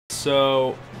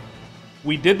so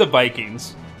we did the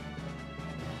Vikings.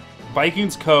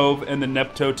 Vikings Cove and the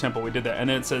Nepto Temple. We did that. And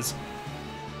then it says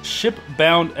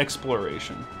ship-bound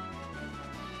exploration.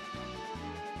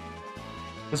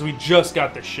 Because we just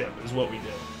got the ship, is what we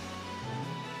did.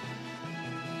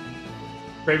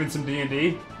 Craving some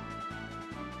D&D?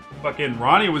 Fucking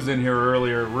Ronnie was in here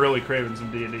earlier, really craving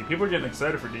some D&D. People are getting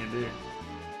excited for D&D.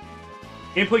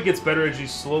 Gameplay gets better as you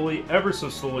slowly, ever so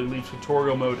slowly, leave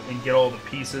tutorial mode and get all the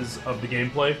pieces of the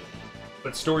gameplay.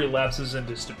 But story lapses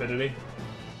into stupidity.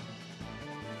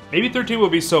 Maybe 13 will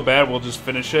be so bad we'll just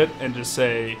finish it and just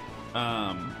say,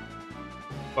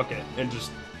 fuck it, and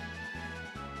just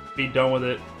be done with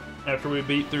it after we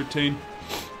beat 13.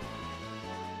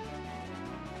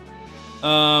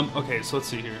 Okay, so let's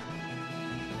see here.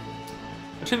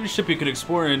 Activity ship, you can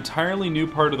explore an entirely new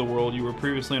part of the world you were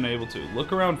previously unable to.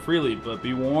 Look around freely, but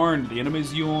be warned, the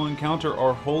enemies you will encounter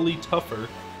are wholly tougher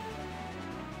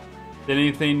than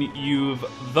anything you've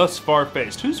thus far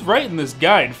faced. Who's writing this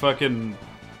guide? Fucking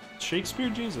Shakespeare?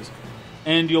 Jesus.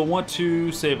 And you'll want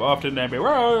to save often and be in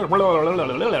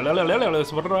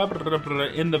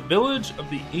the Village of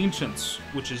the Ancients,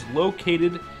 which is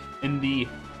located in the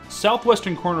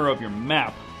southwestern corner of your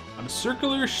map on a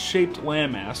circular-shaped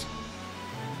landmass.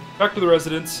 Talk to the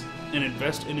residents and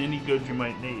invest in any goods you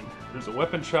might need. There's a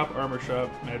weapon shop, armor shop,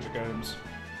 magic items.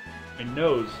 My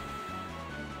nose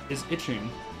is itching,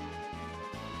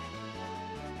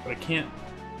 but I can't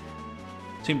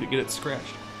seem to get it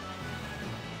scratched.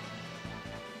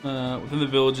 Within the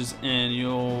village's inn,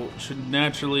 you should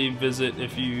naturally visit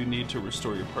if you need to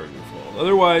restore your party flow.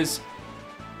 Otherwise,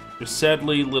 there's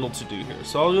sadly little to do here,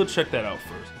 so I'll go check that out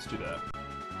first. Let's do that.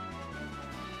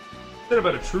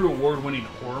 About a true award-winning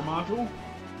horror module.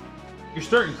 You're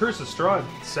starting Curse of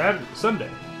Strahd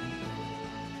Sunday.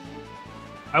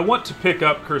 I want to pick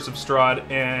up Curse of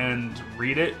Strahd and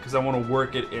read it because I want to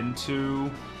work it into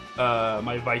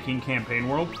my Viking campaign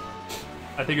world.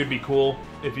 I think it'd be cool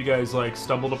if you guys like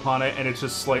stumbled upon it and it's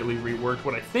just slightly reworked.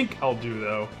 What I think I'll do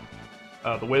though,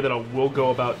 the way that I will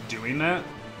go about doing that.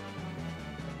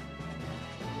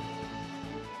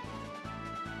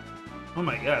 Oh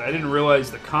my god, I didn't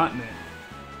realize the continent.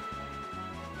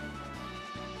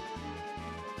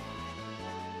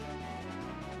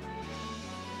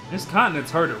 This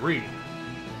continent's hard to read.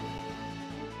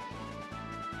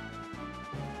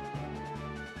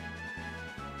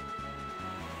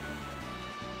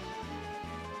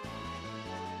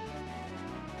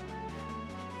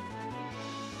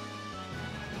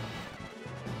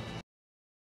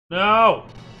 No!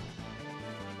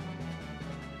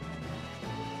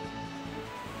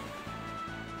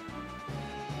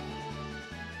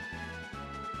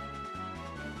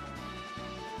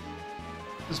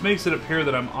 This makes it appear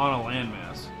that I'm on a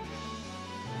landmass.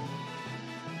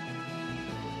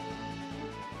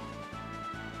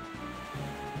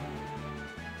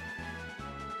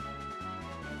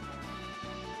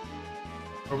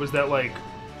 Or was that like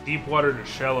deep water to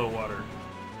shallow water?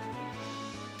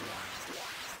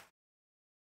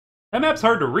 That map's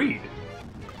hard to read.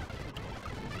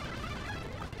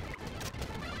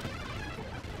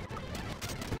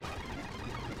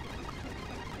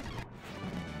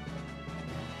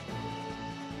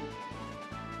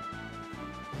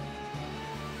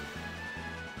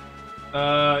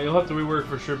 You'll have to rework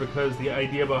for sure because the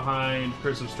idea behind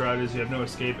Curse of Strahd is you have no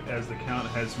escape as the Count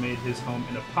has made his home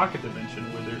in a pocket dimension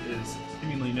where there is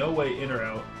seemingly no way in or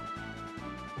out.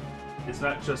 It's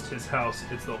not just his house,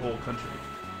 it's the whole country.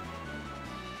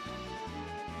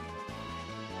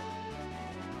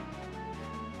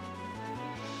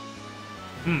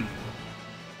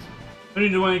 Any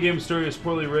Dwayne game story is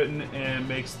poorly written and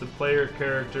makes the player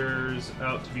characters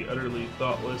out to be utterly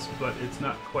thoughtless, but it's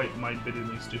not quite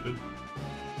mind-bendingly stupid.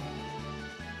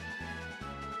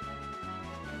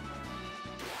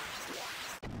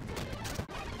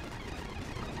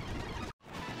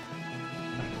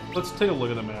 Let's take a look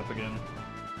at the map again.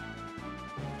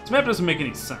 This map doesn't make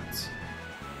any sense.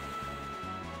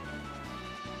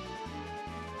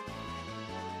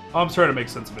 Oh, I'm starting to make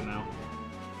sense of it now.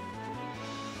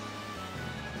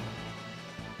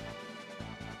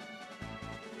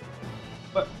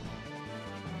 What?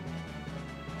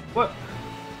 What?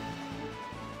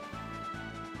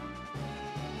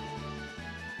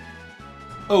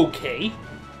 Okay.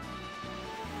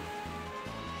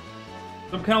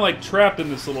 I'm kind of like trapped in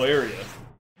this little area.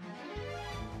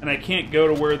 And I can't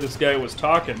go to where this guy was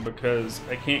talking because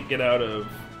I can't get out of...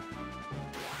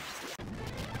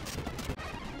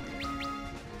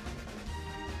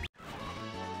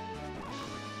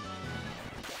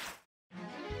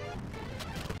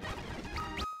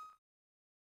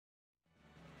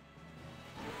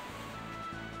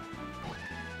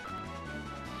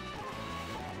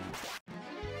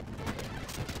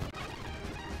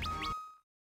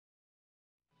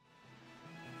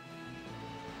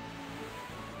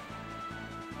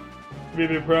 To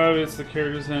be private, it's the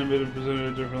characters have been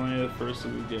presented differently at first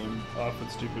in the game. Often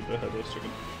stupid but headless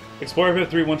chicken. Explorer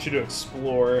 53 wants you to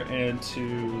explore, and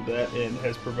to that end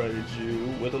has provided you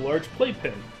with a large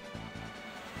playpen.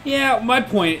 Yeah, my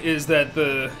point is that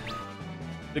the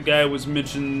guy was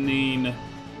mentioning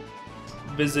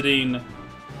visiting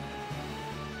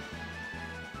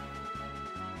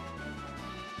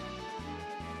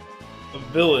a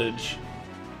village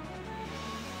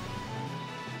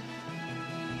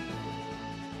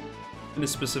in a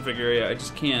specific area. I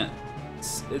just can't.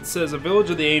 It says a village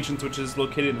of the ancients, which is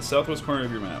located in the southwest corner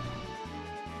of your map.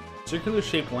 Circular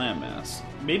shaped landmass.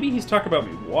 Maybe he's talking about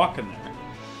me walking there.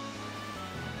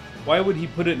 Why would he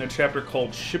put it in a chapter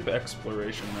called ship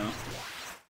exploration now?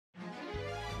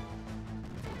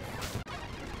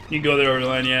 You can go there over the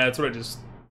line. Yeah, that's what I just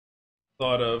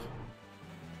thought of.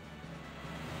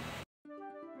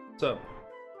 What's up?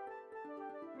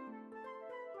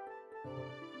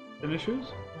 Any issues?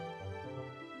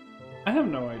 I have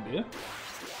no idea.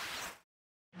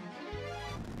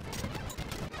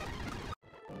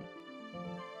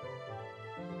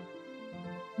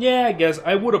 Yeah, I guess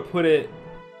I would have put it.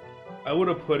 I would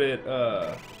have put it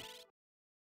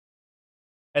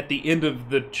at the end of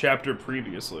the chapter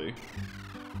previously.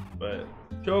 But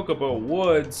Chocobo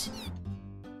Woods.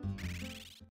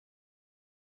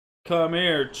 Come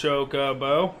here,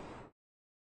 Chocobo.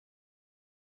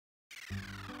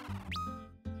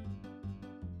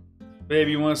 Babe,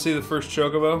 you want to see the first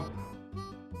Chocobo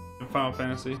in Final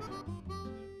Fantasy?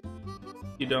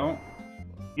 You don't?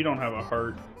 You don't have a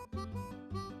heart.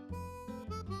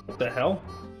 What the hell?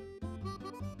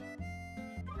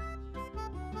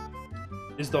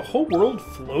 Is the whole world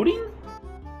floating?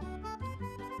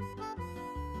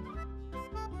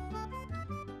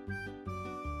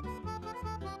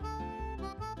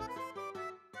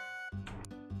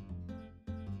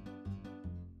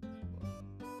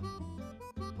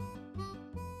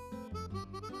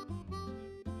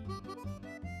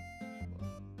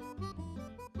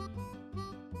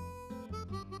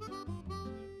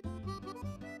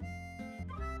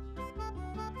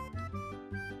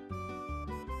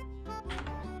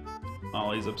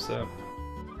 Ollie's upset.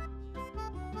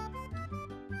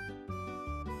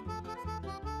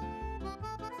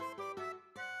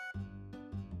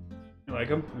 You like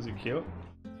him? Is he cute?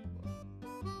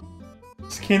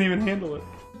 Just can't even handle it.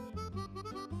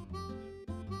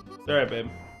 Alright, babe.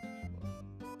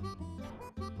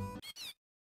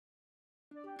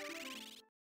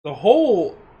 The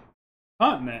whole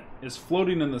continent is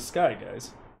floating in the sky,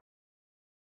 guys.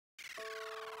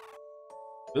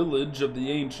 Village of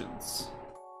the Ancients.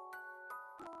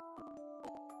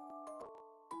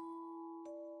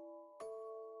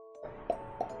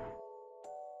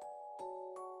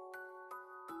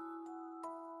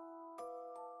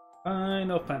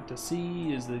 Final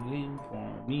Fantasy is the game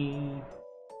for me.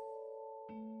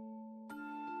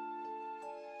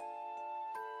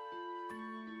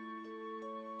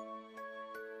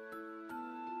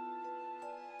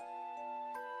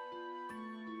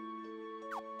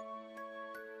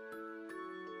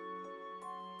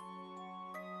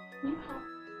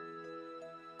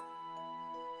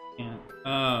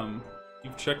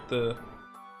 You've checked the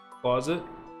closet?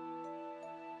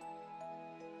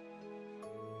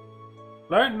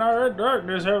 Light and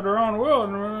darkness have their own will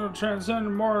and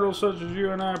transcend mortals such as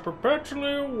you and I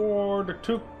perpetually war. The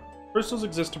two crystals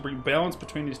exist to bring balance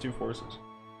between these two forces.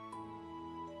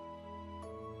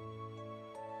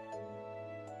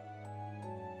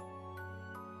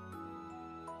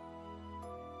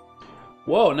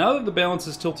 Whoa, now that the balance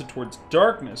is tilted towards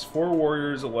darkness, 4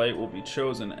 warriors of light will be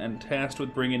chosen and tasked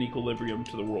with bringing equilibrium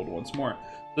to the world once more.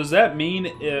 Does that mean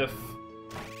if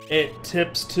it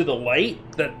tips to the light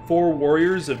that 4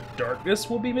 warriors of darkness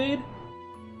will be made?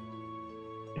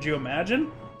 Could you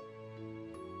imagine?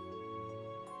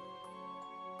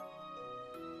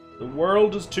 The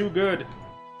world is too good.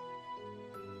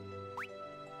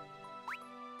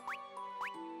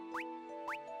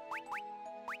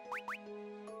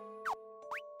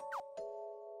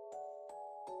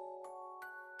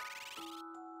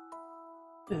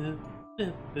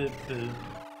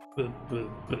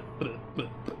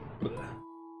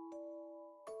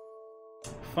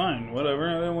 Fine, whatever.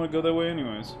 I didn't want to go that way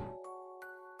anyways.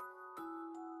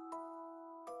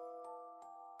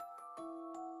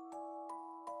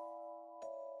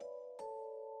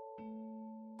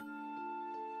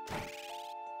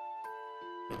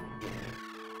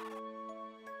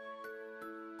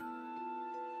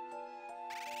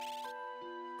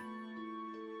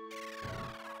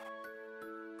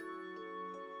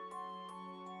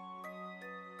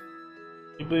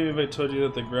 You believe if I told you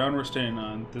that the ground we're standing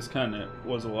on, this continent,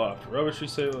 was aloft? Rubbish you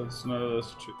say, well, it's none of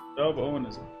this true. Job Owen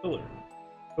is a pillar.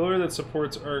 A pillar that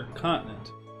supports our continent.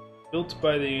 Built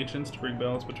by the ancients to bring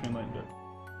balance between light and dark.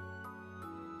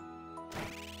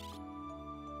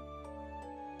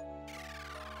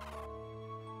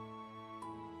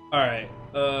 Alright,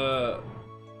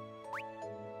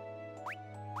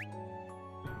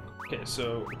 okay,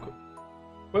 so equipped,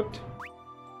 equipped,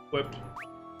 equipped.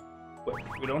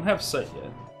 We don't have sight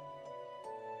yet.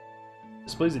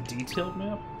 Displays a detailed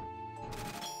map.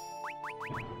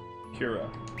 Kira.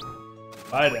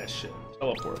 Buy that shit.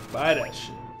 Teleport. Buy that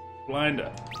shit.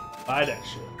 Blinda. Buy that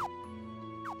shit.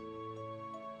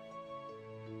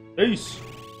 Peace.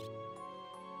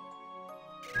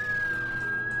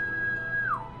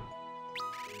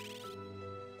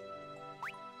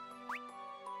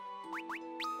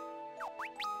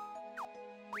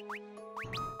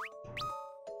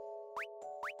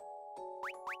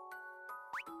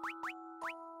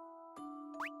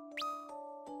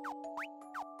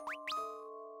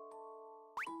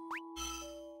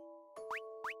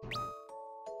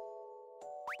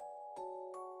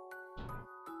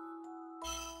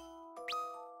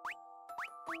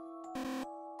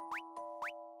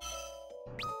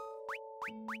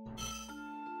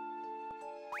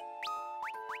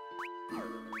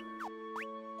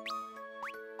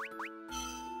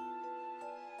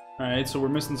 Alright, so we're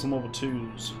missing some level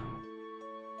 2s.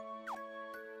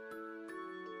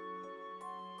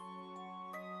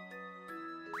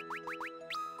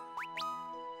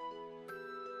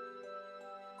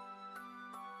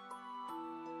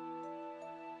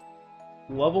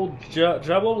 Job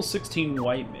level 16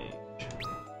 White Mage.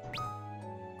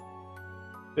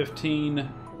 15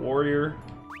 Warrior.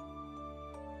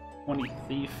 20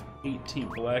 Thief. 18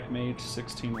 Black Mage.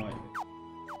 16 White Mage.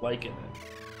 Liking it.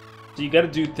 So you gotta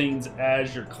do things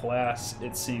as your class,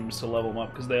 it seems, to level them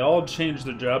up, because they all change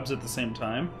their jobs at the same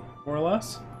time, more or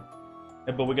less.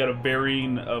 But we got a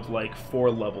varying of like 4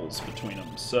 levels between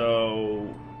them, so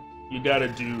you gotta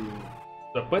do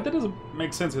stuff. But that doesn't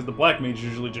make sense, because the Black Mage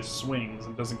usually just swings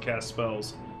and doesn't cast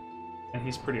spells. And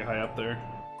he's pretty high up there.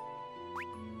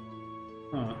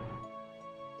 Huh.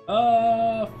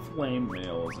 Flame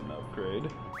Mail is an upgrade.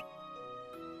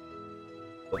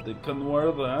 But they can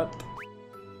wear that.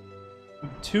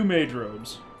 2 mage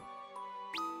robes.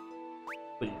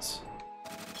 Please.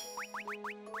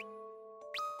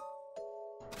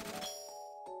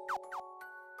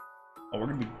 Oh, we're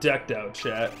gonna be decked out,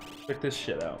 chat. Check this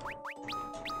shit out.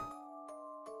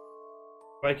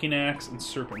 Viking Axe and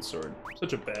Serpent Sword.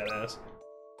 Such a badass.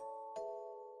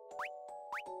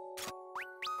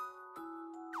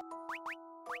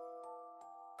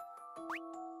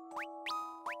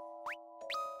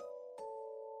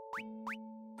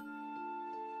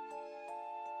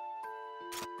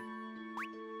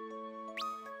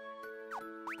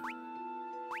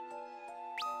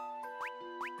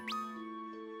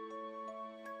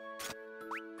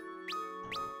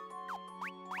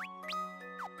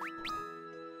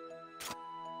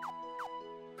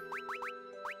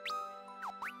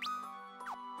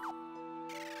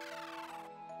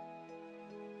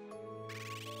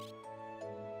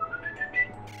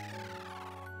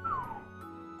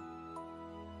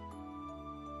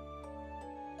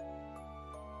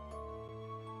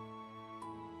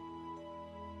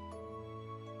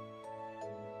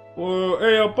 Well,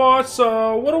 hey, boss,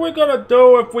 what are we gonna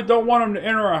do if we don't want him to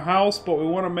enter a house, but we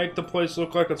want to make the place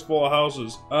look like it's full of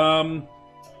houses?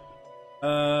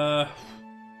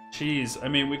 Jeez, I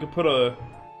mean, we could put a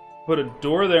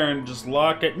door there and just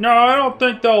lock it. No, I don't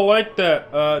think they'll like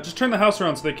that. Just turn the house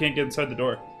around so they can't get inside the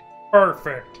door.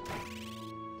 Perfect.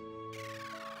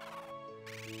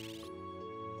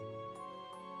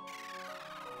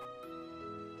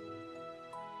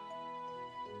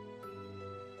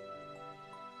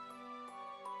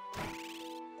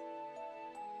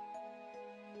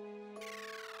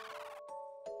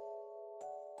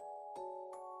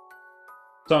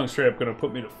 Song straight up gonna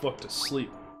put me to fuck to sleep.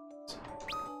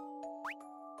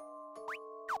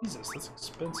 Jesus, that's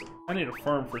expensive. I need a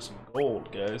farm for some gold,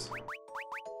 guys.